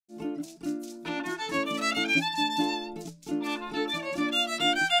First time.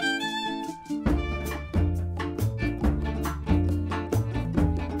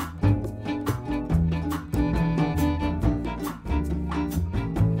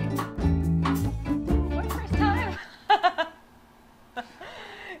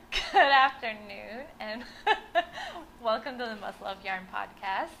 Good afternoon, and welcome to the Must Love Yarn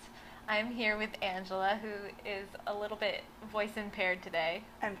podcast. I'm here with Angela, who is a little bit voice impaired today.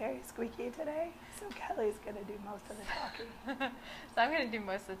 I'm very squeaky today, so Kelly's going to do most of the talking. So I'm going to do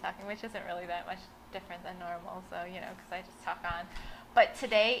most of the talking, which isn't really that much different than normal, so, because I just talk on. But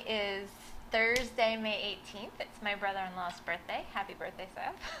today is Thursday, May 18th. It's my brother-in-law's birthday. Happy birthday,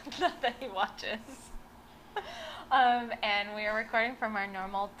 Seth. Not that he watches. And we are recording from our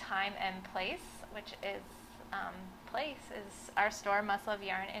normal time and place, which is our store, Must Love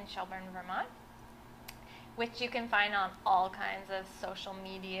Yarn in Shelburne, Vermont, which you can find on all kinds of social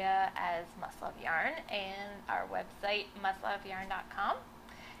media as Must Love Yarn, and our website, mustloveyarn.com.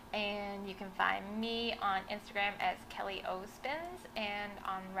 And you can find me on Instagram as Kelly O Spins and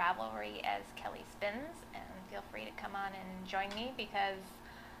on Ravelry as Kelly Spins. And feel free to come on and join me because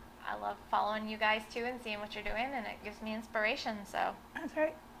I love following you guys too and seeing what you're doing, and it gives me inspiration. So That's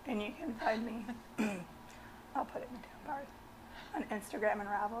right. And you can find me, I'll put it in the down bars, on Instagram and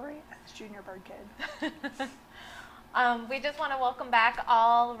Ravelry as Junior Bird Kid. we just want to welcome back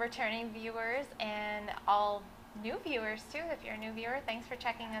all returning viewers and all new viewers too. If you're a new viewer, thanks for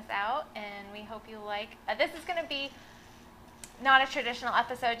checking us out, and we hope you like. This is going to be not a traditional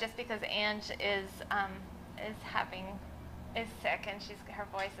episode, just because Ange is sick and her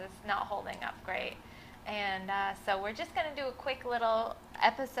voice is not holding up great, and so we're just going to do a quick little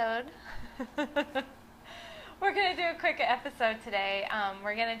episode. We're going to do a quick episode today.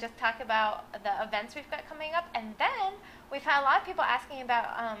 We're going to just talk about the events we've got coming up, and then we've had a lot of people asking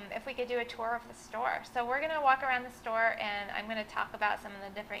about if we could do a tour of the store. So we're going to walk around the store, and I'm going to talk about some of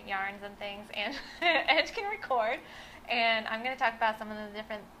the different yarns and things, and Edge can record, and I'm going to talk about some of the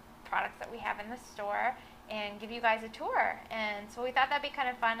different products that we have in the store and give you guys a tour. And so we thought that'd be kind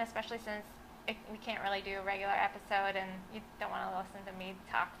of fun, especially since we can't really do a regular episode, and you don't want to listen to me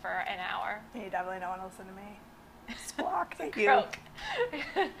talk for an hour. You definitely don't want to listen to me squawk at you. Croak.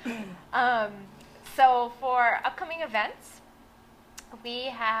 So for upcoming events, we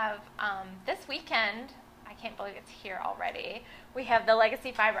have this weekend, I can't believe it's here already, we have the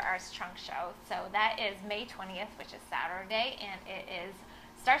Legacy Fiber Arts Trunk Show. So that is May 20th, which is Saturday, and it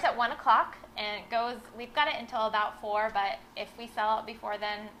starts at 1 o'clock, and it goes, we've got it until about 4, but if we sell out before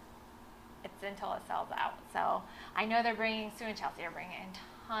then, it's until it sells out. So I know Sue and Chelsea are bringing a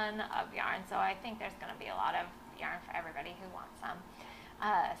ton of yarn, so I think there's going to be a lot of yarn for everybody who wants some.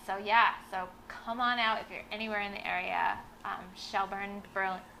 So come on out if you're anywhere in the area. Shelburne,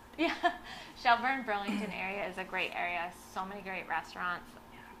 Burlington area is a great area. So many great restaurants,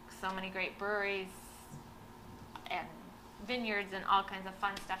 so many great breweries, and vineyards, and all kinds of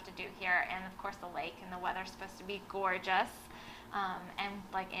fun stuff to do here. And of course the lake, and the weather's supposed to be gorgeous. And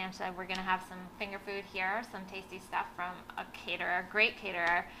like Ange said, we're going to have some finger food here, some tasty stuff from a great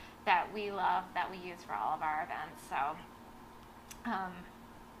caterer that we love, that we use for all of our events.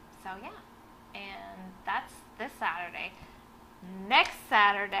 And that's this Saturday. Next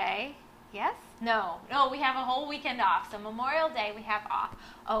Saturday, yes? No, we have a whole weekend off. So Memorial Day we have off.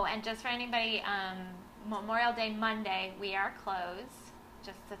 Oh, and just for anybody, Memorial Day Monday we are closed,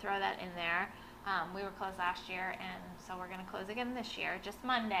 just to throw that in there. We were closed last year, and so we're going to close again this year, just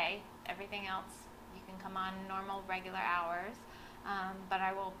Monday. Everything else you can come on normal, regular hours. But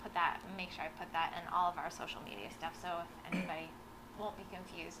I will make sure I put that in all of our social media stuff, so if anybody won't be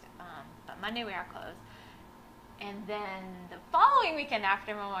confused. But Monday we are closed. And then the following weekend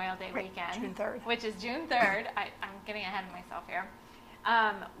after Memorial Day weekend, June 3rd. Which is June 3rd, I'm getting ahead of myself here,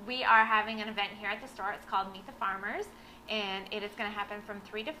 we are having an event here at the store. It's called Meet the Farmers, and it is going to happen from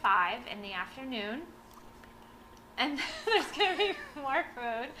 3 to 5 in the afternoon. And there's going to be more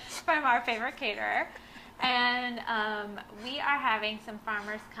food from our favorite caterer. And we are having some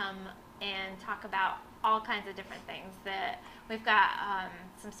farmers come and talk about all kinds of different things. We've got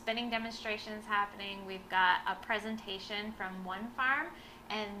some spinning demonstrations happening. We've got a presentation from one farm,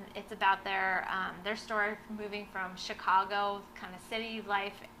 and it's about their store moving from Chicago kind of city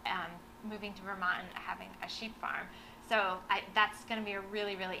life, moving to Vermont and having a sheep farm. So that's going to be a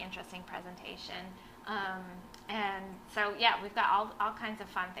really, really interesting presentation. And so, yeah, we've got all kinds of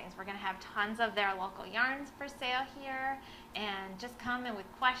fun things. We're going to have tons of their local yarns for sale here, and just come in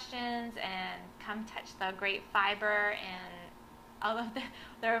with questions and come touch the great fiber and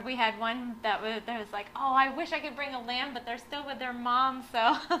although we had one that was like, oh, I wish I could bring a lamb, but they're still with their mom.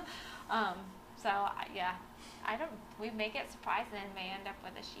 So, yeah, we may get surprised and may end up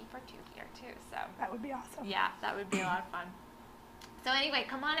with a sheep or two here too. So That would be awesome. yeah, that would be a lot of fun. So anyway,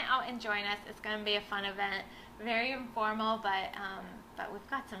 come on out and join us. It's going to be a fun event, very informal, but we've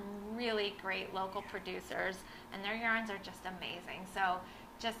got some really great local producers, and their yarns are just amazing. So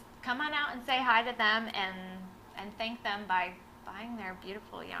just come on out and say hi to them and thank them by buying their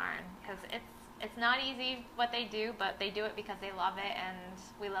beautiful yarn, because it's not easy what they do, but they do it because they love it, and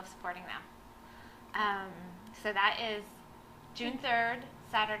we love supporting them. So that is June 3rd,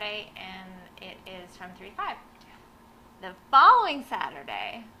 Saturday, and it is from 3 to 5. The following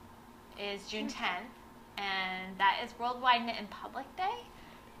Saturday is June 10th, and that is Worldwide Knit in Public Day.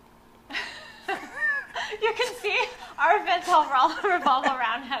 You can see our events all revolve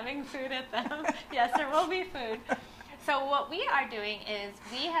around having food at them. Yes, there will be food. So what we are doing is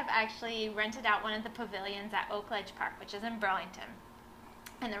we have actually rented out one of the pavilions at Oakledge Park, which is in Burlington.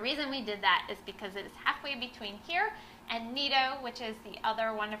 And the reason we did that is because it is halfway between here and Nido, which is the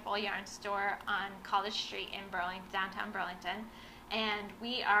other wonderful yarn store on College Street in downtown Burlington. And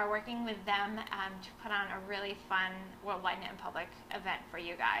we are working with them to put on a really fun Worldwide Knit in Public event for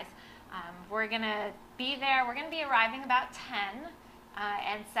you guys. We're going to be there. We're going to be arriving about 10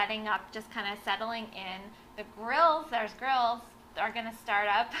 and setting up, just kind of settling in. The grills, are going to start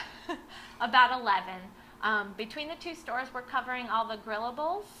up about 11. Between the two stores, we're covering all the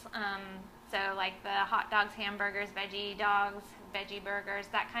grillables. So like the hot dogs, hamburgers, veggie dogs, veggie burgers,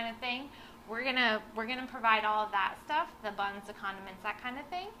 that kind of thing. We're gonna provide all of that stuff, the buns, the condiments, that kind of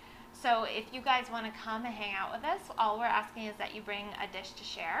thing. So if you guys want to come and hang out with us, all we're asking is that you bring a dish to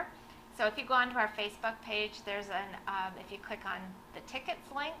share. So if you go onto our Facebook page, there's if you click on the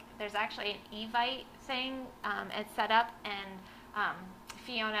tickets link, there's actually an Evite thing. It's set up, and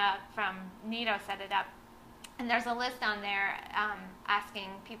Fiona from Nido set it up. And there's a list on there asking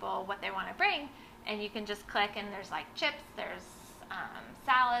people what they want to bring, and you can just click, and there's like chips, there's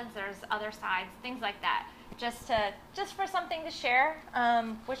salads, there's other sides, things like that, just for something to share,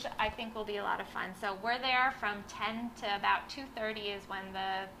 which I think will be a lot of fun. So we're there from 10 to about 2:30 is when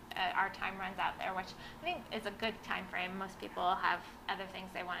our time runs out there, which I think is a good time frame. Most people have other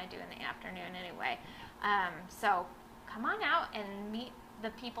things they want to do in the afternoon anyway. So come on out and meet the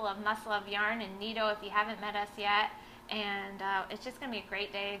people of Muscle of Yarn and Nido if you haven't met us yet. And it's just going to be a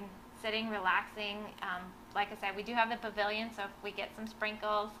great day, sitting, relaxing. Like I said, we do have the pavilion, so if we get some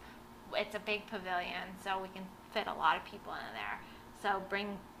sprinkles, it's a big pavilion, so we can fit a lot of people in there. So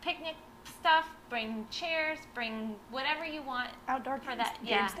bring picnic stuff, bring chairs, bring whatever you want. Outdoor for that.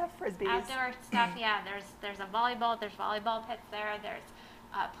 Game stuff, frisbees. Outdoor stuff, yeah. There's a volleyball. There's volleyball pits there. There's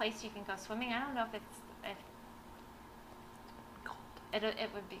a place you can go swimming. I don't know if it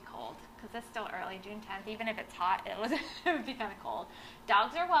would be cold, because it's still early, June 10th. Even if it's hot, it would be kind of cold.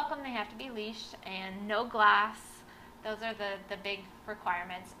 Dogs are welcome. They have to be leashed, and no glass. Those are the big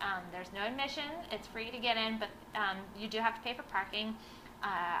requirements. There's no admission. It's free to get in, but you do have to pay for parking.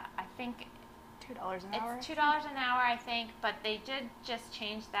 I think $2 an hour. It's $2 an hour, I think, but they did just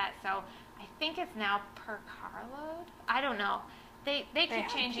change that, so I think it's now per carload. I don't know. They keep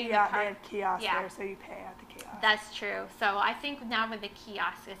changing the part. They have kiosks there, so you pay at the kiosk. That's true. So I think now with the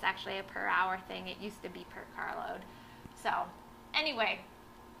kiosk, it's actually a per hour thing. It used to be per carload. So anyway,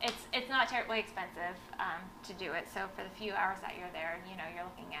 it's not terribly expensive to do it. So for the few hours that you're there, you're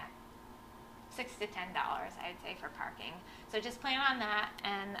looking at $6 to $10, I'd say, for parking. So just plan on that,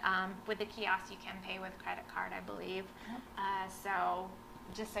 and with the kiosk, you can pay with credit card, I believe. Yep. So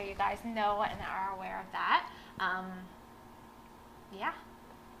just so you guys know and are aware of that. Yeah.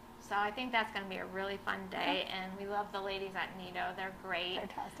 So I think that's going to be a really fun day, and we love the ladies at Nido. They're great.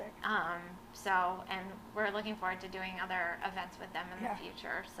 Fantastic. And we're looking forward to doing other events with them in the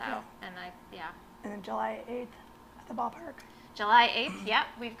future. So, And then July 8th at the ballpark. July 8th, yep.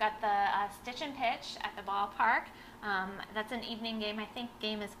 We've got the Stitch and Pitch at the ballpark. That's an evening game. I think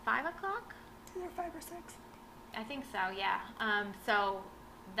game is 5 o'clock. Either 5 or 6. I think so, yeah. So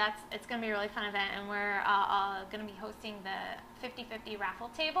it's going to be a really fun event, and we're going to be hosting the 50/50 raffle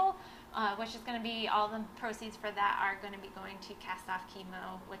table, which is going to be, all the proceeds for that are going to be going to Cast Off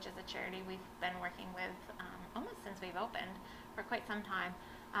Chemo, which is a charity we've been working with almost since we've opened, for quite some time.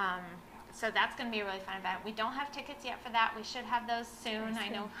 So that's going to be a really fun event. We don't have tickets yet for that. We should have those soon. I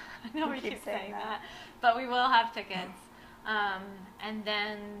know we keep saying that, but we will have tickets. And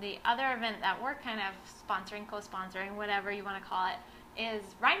then the other event that we're kind of sponsoring, co-sponsoring, whatever you want to call it, is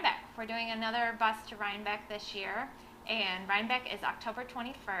Rhinebeck. We're doing another bus to Rhinebeck this year, and Rhinebeck is October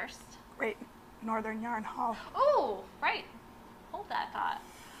 21st. Great Northern Yarn Hall. Oh, right. Oh hold that thought.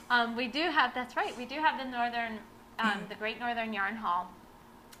 We do have, that's right, we do have the Northern, the Great Northern Yarn Haul,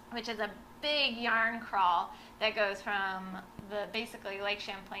 which is a big yarn crawl that goes from basically Lake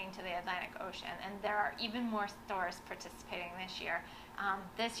Champlain to the Atlantic Ocean, and there are even more stores participating this year.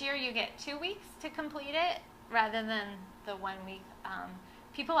 This year you get 2 weeks to complete it rather than the 1 week.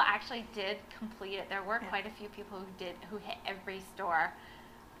 People actually did complete it. There were quite a few people who hit every store,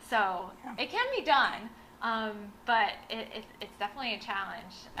 so it can be done. But it's definitely a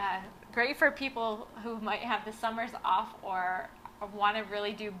challenge. Great for people who might have the summers off or want to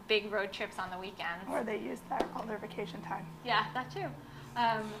really do big road trips on the weekends. Or they use all their vacation time. Yeah, that too.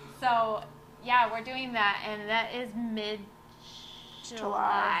 So yeah, we're doing that, and that is mid-July.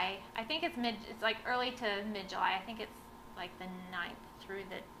 I think it's like early to mid-July. I think it's like the 9th through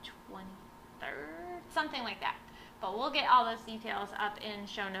the 23rd, something like that. But we'll get all those details up in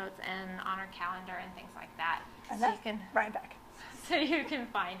show notes and on our calendar and things like that. And so that's you can Rhinebeck. So you can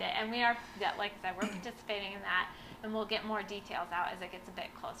find it. And we are, like I said, we're participating in that, and we'll get more details out as it gets a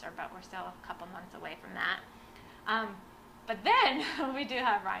bit closer, but we're still a couple months away from that. But then we do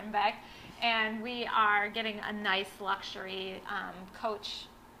have Rhinebeck, and we are getting a nice luxury coach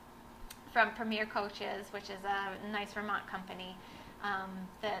from Premier Coaches, which is a nice Vermont company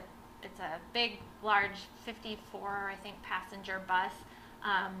that it's a big, large 54, I think, passenger bus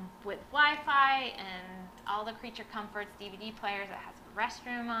with Wi-Fi and all the creature comforts, DVD players. It has a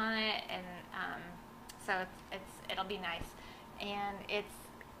restroom on it, and so it'll be nice. And it's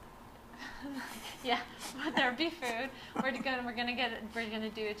but there'll be food. We're gonna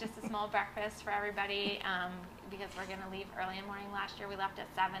do just a small breakfast for everybody because we're gonna leave early in the morning. Last year we left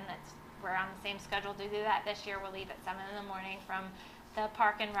at 7. We're on the same schedule to do that this year. We'll leave at 7 in the morning from the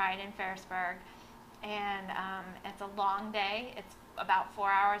Park and Ride in Ferrisburg, and it's a long day. It's about 4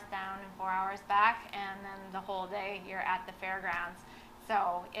 hours down and 4 hours back, and then the whole day you're at the fairgrounds.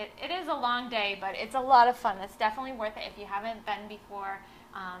 So it is a long day, but it's a lot of fun. It's definitely worth it if you haven't been before,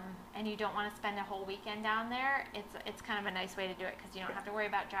 and you don't want to spend a whole weekend down there. It's kind of a nice way to do it because you don't have to worry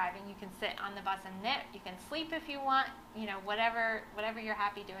about driving. You can sit on the bus and knit. You can sleep if you want. You know, whatever you're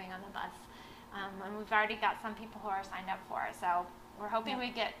happy doing on the bus. And we've already got some people who are signed up for it. So we're hoping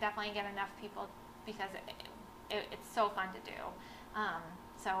we definitely get enough people because it's so fun to do.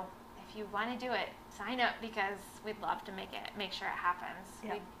 So if you want to do it, sign up because we'd love to make sure it happens.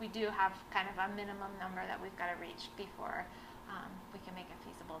 Yeah. We do have kind of a minimum number that we've got to reach before we can make it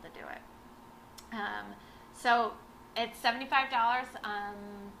feasible to do it. So it's $75.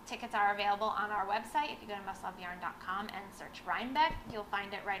 Tickets are available on our website. If you go to mustloveyarn.com and search Rhinebeck, you'll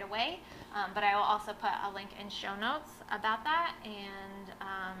find it right away. But I will also put a link in show notes about that. And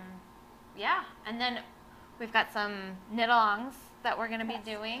and then we've got some knit-alongs that we're going to be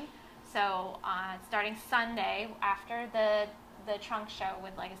doing. So starting Sunday after the trunk show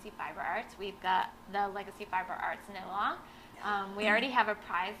with Legacy Fiber Arts, we've got the Legacy Fiber Arts knit-along. We already have a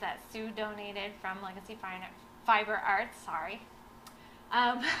prize that Sue donated from Legacy Fiber Arts. Sorry.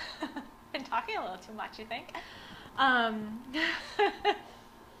 Been talking a little too much, you think?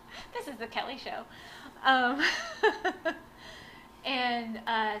 This is the Kelly Show.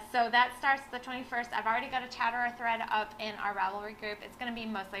 So that starts the 21st. I've already got a chatter thread up in our Ravelry group. It's going to be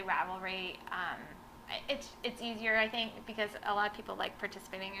mostly Ravelry. It's easier, I think, because a lot of people like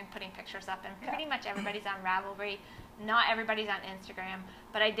participating and putting pictures up, and pretty much everybody's on Ravelry. Not everybody's on Instagram,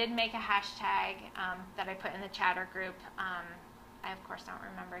 but I did make a hashtag that I put in the chatter group. I, of course, don't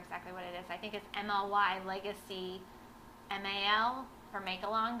remember exactly what it is. I think it's MLY Legacy MAL for Make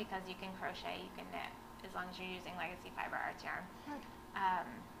Along, because you can crochet, you can knit, as long as you're using Legacy Fiber Arts yarn.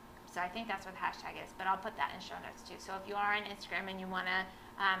 So I think that's what the hashtag is, but I'll put that in show notes too. So if you are on Instagram and you want to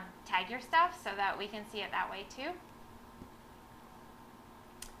tag your stuff so that we can see it that way too.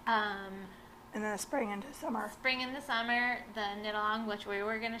 And then spring into summer. Spring into summer, the knit along, which we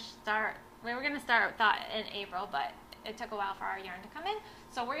were gonna start thought in April, but it took a while for our yarn to come in.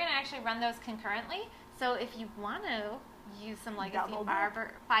 So we're gonna actually run those concurrently. So if you want to use some Legacy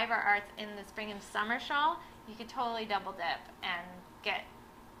Fiber Arts in the spring and summer shawl, you could totally double dip and get,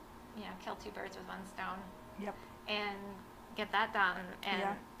 kill two birds with one stone. Yep. And get that done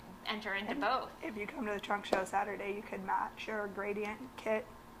and enter into both. If you come to the trunk show Saturday, you could match your gradient kit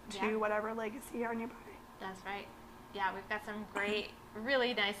to whatever Legacy yarn you buy. That's right. Yeah, we've got some great,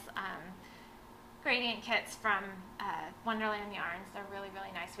 really nice gradient kits from Wonderland Yarns. They're really,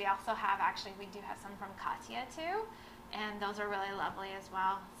 really nice. We also have, we do have some from Katya too, and those are really lovely as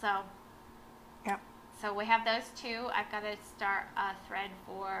well. So, so we have those two. I've got to start a thread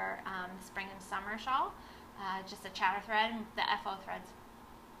for spring and summer shawl, just a chatter thread. The FO thread's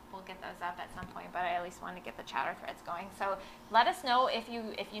we'll get those up at some point, but I at least want to get the chatter threads going. So let us know if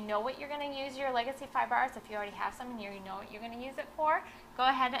you know what you're going to use your Legacy 5 bars. If you already have some and you know what you're going to use it for, go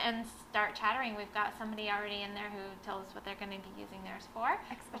ahead and start chattering. We've got somebody already in there who tells us what they're going to be using theirs for,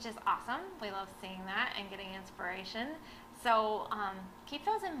 which is awesome. We love seeing that and getting inspiration. So keep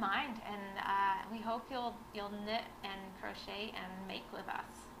those in mind, and we hope you'll knit and crochet and make with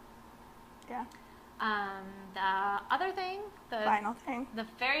us. Yeah. The other thing, the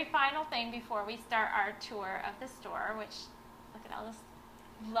very final thing before we start our tour of the store, which look at all this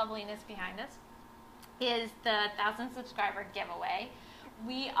loveliness behind us, is the 1,000 subscriber giveaway.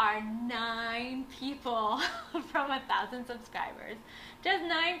 We are 9 people from 1,000 subscribers, just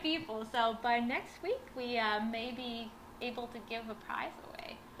 9 people. So by next week, we may be able to give a prize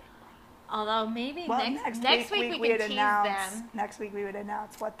away. Although maybe next week we can tease them. Next week we would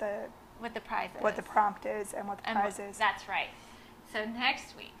announce what the prize is. What the prompt is and what the prize is. That's right. So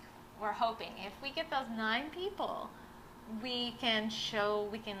next week, we're hoping if we get those 9 people, we'll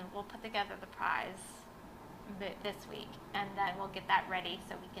put together the prize this week, and then we'll get that ready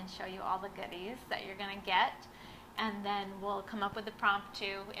so we can show you all the goodies that you're going to get. And then we'll come up with the prompt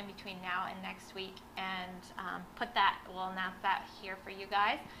too in between now and next week, and we'll announce that here for you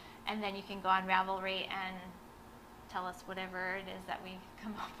guys. And then you can go on Ravelry and tell us whatever it is that we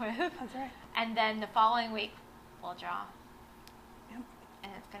come up with. That's right. And then the following week, we'll draw. Yep.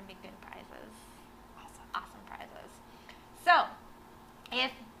 And it's going to be good prizes. Awesome prizes. So,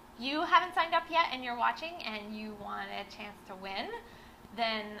 if you haven't signed up yet and you're watching and you want a chance to win,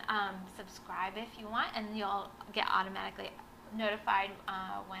 then subscribe if you want, and you'll get automatically notified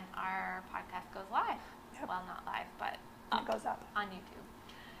when our podcast goes live. Yep. Well, not live, but it goes up on YouTube.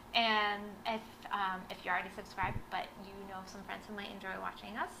 And if you're already subscribed, but you know some friends who might enjoy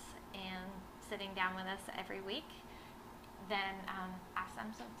watching us and sitting down with us every week, then ask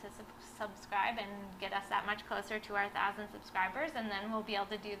them to subscribe and get us that much closer to our 1,000 subscribers, and then we'll be able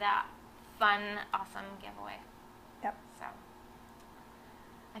to do that fun, awesome giveaway. Yep. So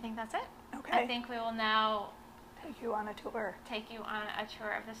I think that's it. Okay. I think we will now take you on a tour. Take you on a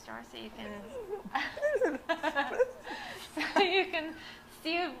tour of the store so you can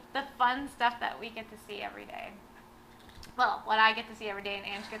see the fun stuff that we get to see every day. Well, what I get to see every day and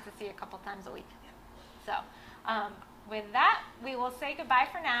Ange gets to see a couple times a week. So with that, we will say goodbye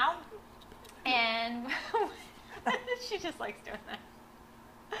for now. And she just likes doing that.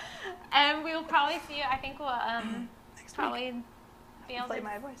 And we will probably see you, I think we'll next probably week. Be able Play to,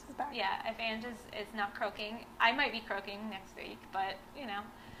 my voice is back. Yeah, if Ange is not croaking. I might be croaking next week, but you know.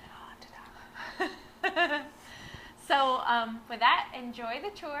 So with that, enjoy the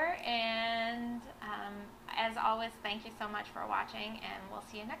tour, and as always, thank you so much for watching, and we'll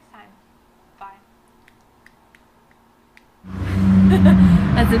see you next time. Bye.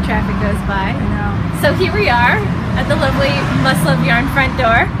 As the traffic goes by. I know. So here we are at the lovely Must Love Yarn front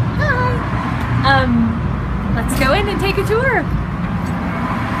door. Hi. Let's go in and take a tour.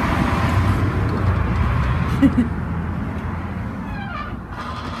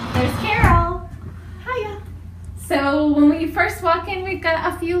 There's Carol. Hiya. So when we first walk in, we've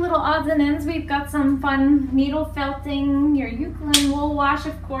got a few little odds and ends. We've got some fun needle felting, your Eucalyptus wool wash,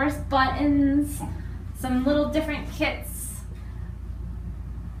 of course, buttons, some little different kits.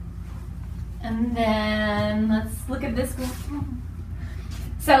 And then let's look at this one.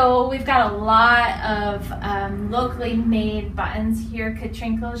 So we've got a lot of locally made buttons here.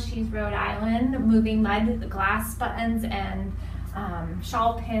 Katrinkle, she's Rhode Island, Moving Mud, the glass buttons, and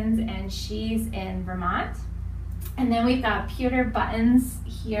shawl pins, and she's in Vermont. And then we've got pewter buttons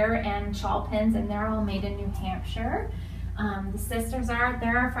here and shawl pins, and they're all made in New Hampshire. The sisters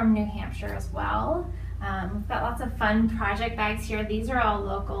they're from New Hampshire as well. We've got lots of fun project bags here. These are all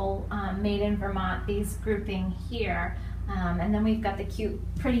local, made in Vermont, these grouping here. And then we've got the cute,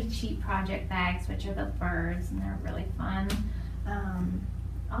 pretty cheap project bags, which are the birds, and they're really fun.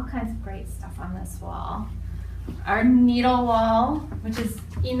 All kinds of great stuff on this wall. Our needle wall, which is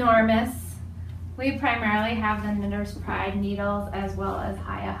enormous. We primarily have the Knitter's Pride needles as well as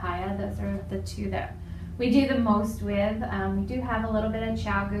Hiya Hiya. Those are the two that we do the most with. We do have a little bit of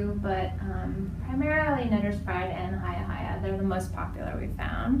Chagu, but primarily Knitter's Pride and Hiya Hiya. They're the most popular we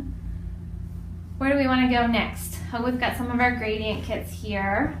found. Where do we want to go next? Oh, we've got some of our gradient kits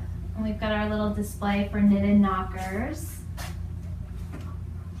here. And we've got our little display for knitted knockers.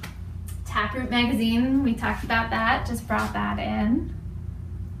 Taproot magazine, we talked about that, just brought that in.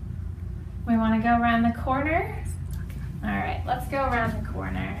 We want to go around the corner. All right, let's go around the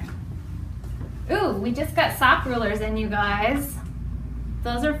corner. Ooh, we just got sock rulers in, you guys.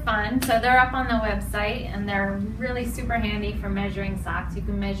 those are fun. So they're up on the website, and they're really super handy for measuring socks. You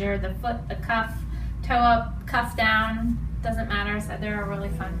can measure the foot, the cuff, toe up, cuff down, doesn't matter. So they're really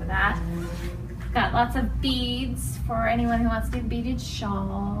fun for that. Got lots of beads for anyone who wants to do beaded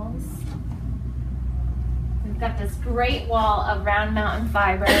shawls. We've got this great wall of Round Mountain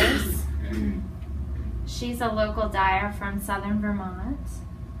Fibers. She's a local dyer from southern Vermont.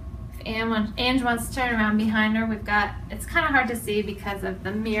 If Ange wants to turn around behind her, we've got, it's kind of hard to see because of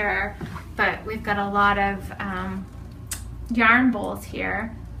the mirror, but we've got a lot of yarn bowls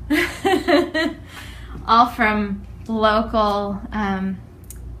here. All from local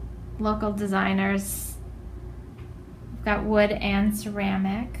local designers. We've got wood and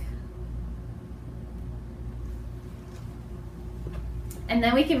ceramic. And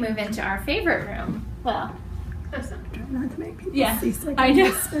then we can move into our favorite room. Well, close enough. Try not to make people Yeah, see so I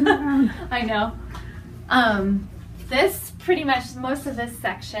know. spin around. I know. This pretty much, most of this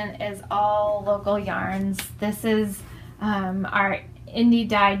section is all local yarns. This is our indie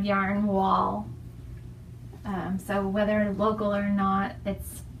dyed yarn wall. So whether local or not,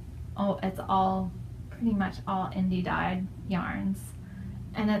 it's all pretty much all indie dyed yarns.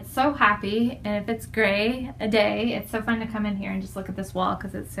 And it's so happy, and if it's gray a day, it's so fun to come in here and just look at this wall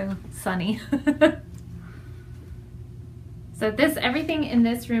because it's so sunny. So everything in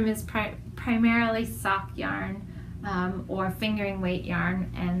this room is primarily sock yarn, or fingering weight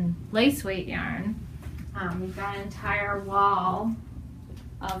yarn and lace weight yarn. We've got an entire wall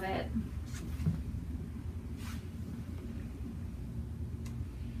of it.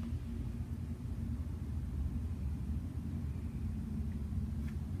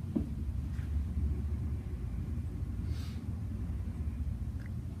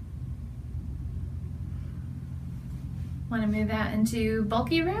 Want to move out into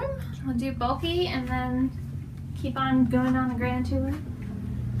bulky room? We'll do bulky and then keep on going on the grand tour.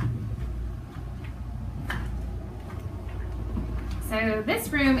 So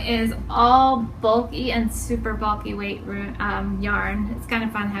this room is all bulky and super bulky weight room, yarn. It's kind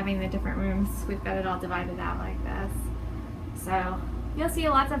of fun having the different rooms. We've got it all divided out like this. So you'll see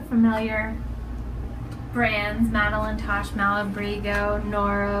lots of familiar brands: Madeline Tosh, Malabrigo,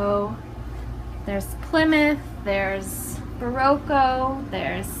 Noro. There's Plymouth, there's Barocco,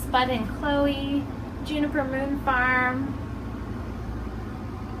 there's Spud and Chloe, Juniper Moon Farm,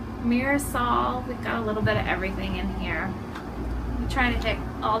 Mirasol. We've got a little bit of everything in here. We try to pick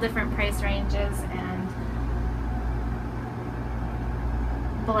all different price ranges and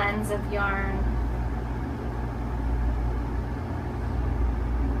blends of yarn.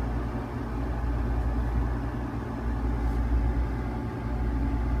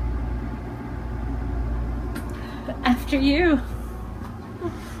 After you.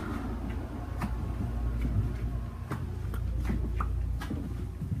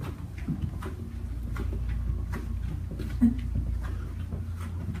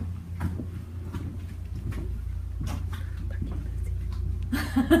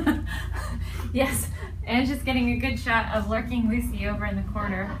 Yes, and just getting a good shot of Lurking Lucy over in the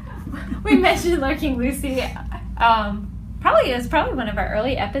corner. We mentioned Lurking Lucy. It was probably one of our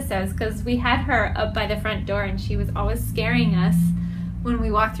early episodes because we had her up by the front door and she was always scaring us when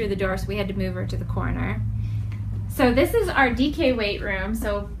we walked through the door, so we had to move her to the corner. So this is our DK weight room.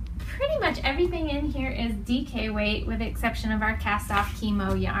 So pretty much everything in here is DK weight with the exception of our cast off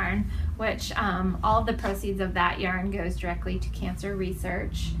chemo yarn, which all of the proceeds of that yarn goes directly to cancer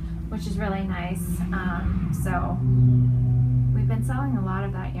research, which is really nice. So we've been selling a lot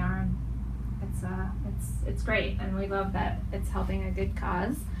of that yarn. It's great, and we love that it's helping a good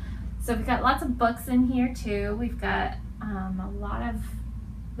cause. So we've got lots of books in here too. We've got a lot of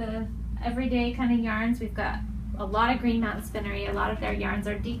the everyday kind of yarns. We've got a lot of Green Mountain Spinnery. A lot of their yarns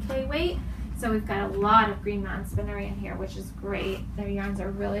are DK weight, so we've got a lot of Green Mountain Spinnery in here, which is great. Their yarns are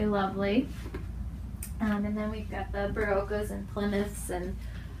really lovely. And then we've got the Baroccos and Plymouths and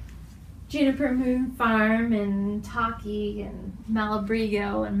Juniper Moon Farm and Taki and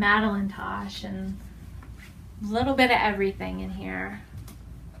Malabrigo and Madeline Tosh and a little bit of everything in here.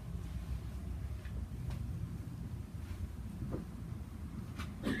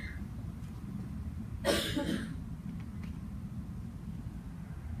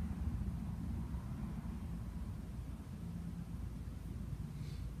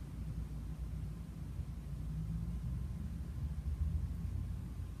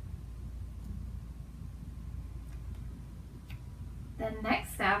 Then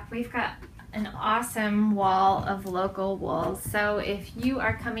next up, we've got an awesome wall of local wools. So if you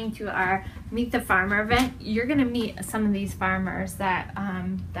are coming to our Meet the Farmer event, you're going to meet some of these farmers that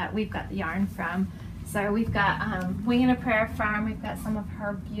that we've got the yarn from. So we've got Wing and a Prayer Farm. We've got some of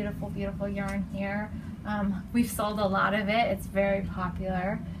her beautiful, beautiful yarn here. We've sold a lot of it. It's very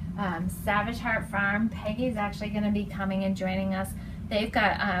popular. Savage Heart Farm. Peggy's actually going to be coming and joining us. They've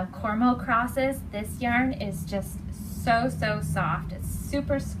got Cormo crosses. This yarn is just so soft. It's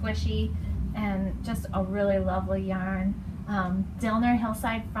super squishy and just a really lovely yarn. Dillner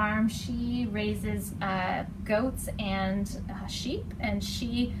Hillside Farm, she raises goats and sheep, and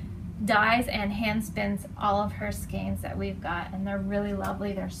she dyes and hand spins all of her skeins that we've got, and they're really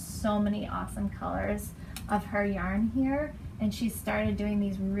lovely. There's so many awesome colors of her yarn here, and she started doing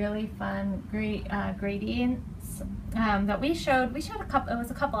these really fun gradients that we showed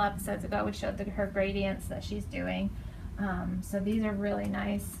a couple episodes ago. We showed her gradients that she's doing. So these are really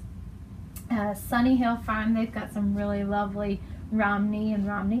nice. Sunny Hill Farm, they've got some really lovely Romney and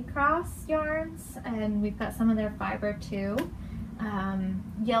Romney Cross yarns, and we've got some of their fiber too.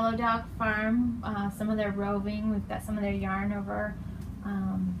 Yellow Dog Farm, some of their roving, we've got some of their yarn over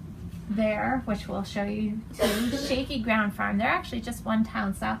there, which we'll show you too. Shaky Ground Farm, they're actually just one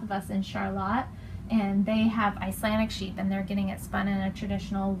town south of us in Charlotte, and they have Icelandic sheep, and they're getting it spun in a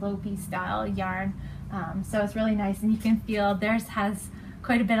traditional Lopi style yarn. So it's really nice, and you can feel theirs has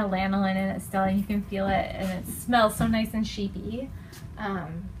quite a bit of lanolin in it still, and you can feel it, and it smells so nice and sheepy.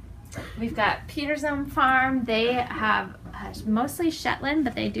 We've got Petersham Farm. They have mostly Shetland,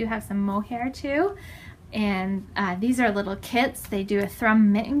 but they do have some mohair too. And these are little kits. They do a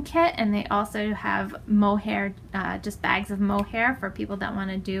thrum mitten kit, and they also have mohair, just bags of mohair for people that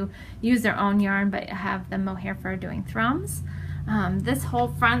want to use their own yarn but have the mohair for doing thrums. This whole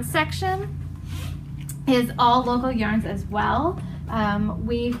front section is all local yarns as well.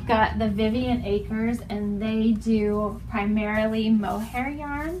 We've got the Vivian Acres, and they do primarily mohair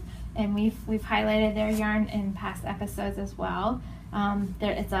yarn, and we've highlighted their yarn in past episodes as well.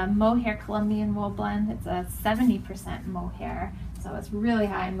 It's a mohair Colombian wool blend. It's a 70% mohair, so it's really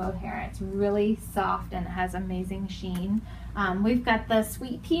high mohair. It's really soft and it has amazing sheen. We've got the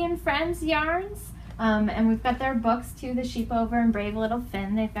Sweet Pea and Friends yarns, and we've got their books too, the Sheepover and Brave Little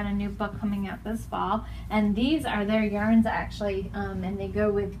Finn. They've got a new book coming out this fall, and these are their yarns actually, and they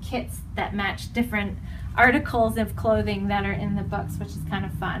go with kits that match different articles of clothing that are in the books, which is kind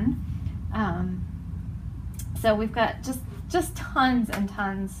of fun. So we've got just tons and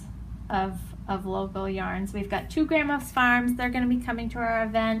tons of local yarns. We've got 2 Grandma's Farms. They're going to be coming to our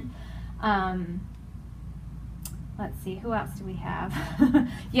event. Let's see, who else do we have?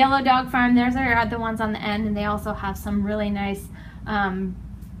 Yellow Dog Farm, theirs are the ones on the end, and they also have some really nice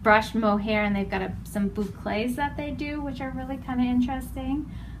brushed mohair, and they've got some bouclés that they do, which are really kind of interesting.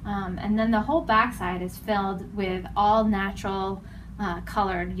 And then the whole backside is filled with all natural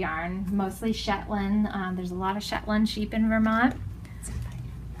colored yarn, mostly Shetland. There's a lot of Shetland sheep in Vermont.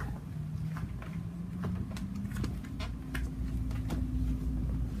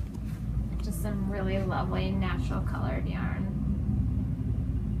 Just some really lovely natural colored yarn.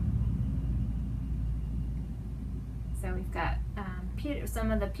 So we've got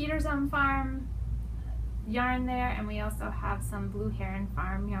some of the Petersham Farm yarn there, and we also have some Blue Heron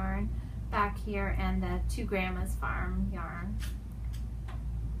Farm yarn back here, and the 2 Grandma's Farm yarn.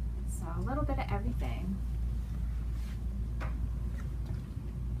 So a little bit of everything.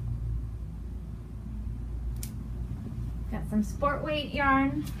 Got some sport weight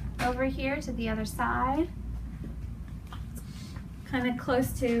yarn over here to the other side. Kind of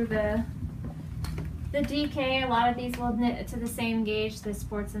close to the DK. A lot of these will knit to the same gauge, the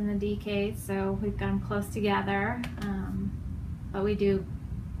sports and the DK, so we've got them close together. But we do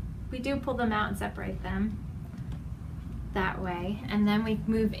pull them out and separate them that way. And then we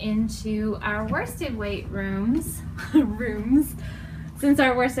move into our worsted weight rooms. Since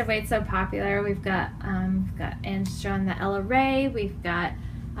our worsted weight's so popular, we've got Anstron, the Ella Ray, we've got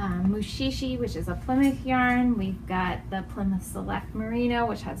Mushishi, which is a Plymouth yarn, we've got the Plymouth Select Merino,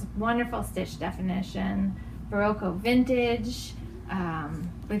 which has wonderful stitch definition, Barocco Vintage,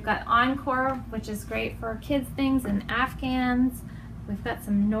 we've got Encore, which is great for kids things, and Afghans, we've got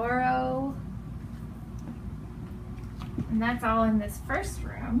some Noro, and that's all in this first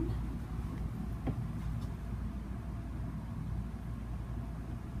room.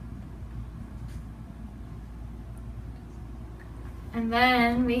 And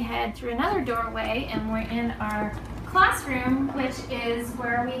then we head through another doorway, and we're in our classroom, which is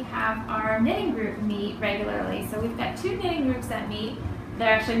where we have our knitting group meet regularly. So we've got 2 knitting groups that meet.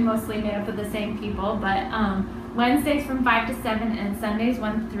 They're actually mostly made up of the same people, but Wednesdays from 5 to 7 and Sundays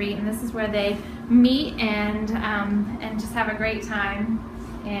 1 to 3, and this is where they meet and just have a great time.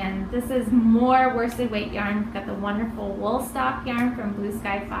 And this is more worsted weight yarn. We've got the wonderful Woolstock yarn from Blue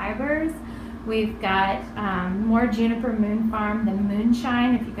Sky Fibers. We've got more Juniper Moon Farm, the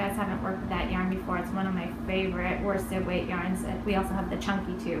Moonshine. If you guys haven't worked with that yarn before, it's one of my favorite worsted weight yarns. We also have the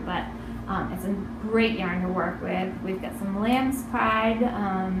Chunky too, but it's a great yarn to work with. We've got some Lamb's Pride,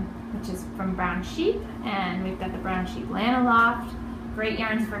 which is from Brown Sheep, and we've got the Brown Sheep Lanaloft. Great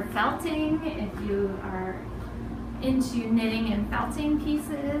yarns for felting if you are into knitting and felting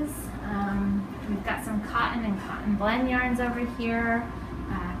pieces. We've got some cotton and cotton blend yarns over here.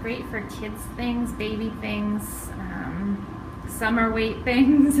 Great for kids things, baby things, summer weight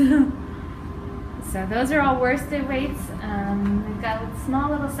things. So those are all worsted weights. We've got a small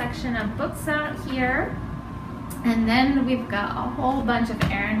little section of books out here. And then we've got a whole bunch of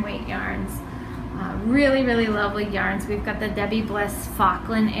Aran weight yarns. Really, really lovely yarns. We've got the Debbie Bliss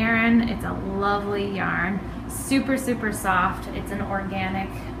Falkland Aran. It's a lovely yarn. Super, super soft. It's an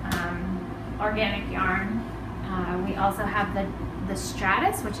organic yarn. We also have the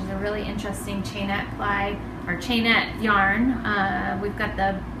Stratus, which is a really interesting chainette ply or chainette yarn. We've got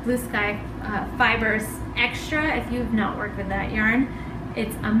the Blue Sky Fibers Extra. If you've not worked with that yarn,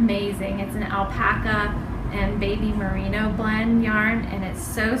 it's amazing. It's an alpaca and baby merino blend yarn, and it's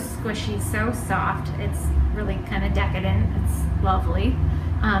so squishy, so soft. It's really kind of decadent. It's lovely.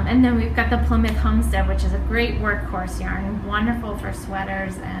 And then we've got the Plymouth Homestead, which is a great workhorse yarn, wonderful for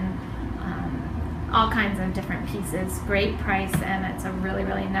sweaters and all kinds of different pieces. Great price, and it's a really,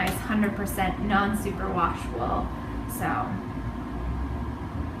 really nice 100% non-superwash wool. So,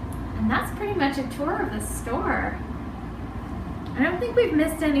 and that's pretty much a tour of the store. I don't think we've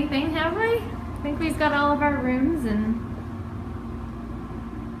missed anything, have we? I think we've got all of our rooms and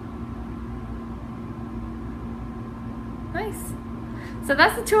nice. So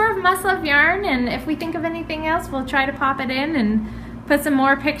that's the tour of Must Love Yarn, and if we think of anything else, we'll try to pop it in and put some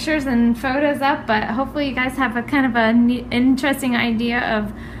more pictures and photos up, but hopefully you guys have a kind of an interesting idea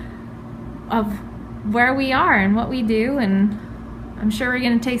of where we are and what we do, and I'm sure we're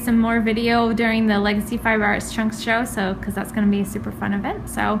going to take some more video during the Legacy Fiber Arts Trunks show, so because that's going to be a super fun event,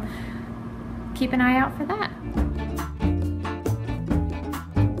 so keep an eye out for that.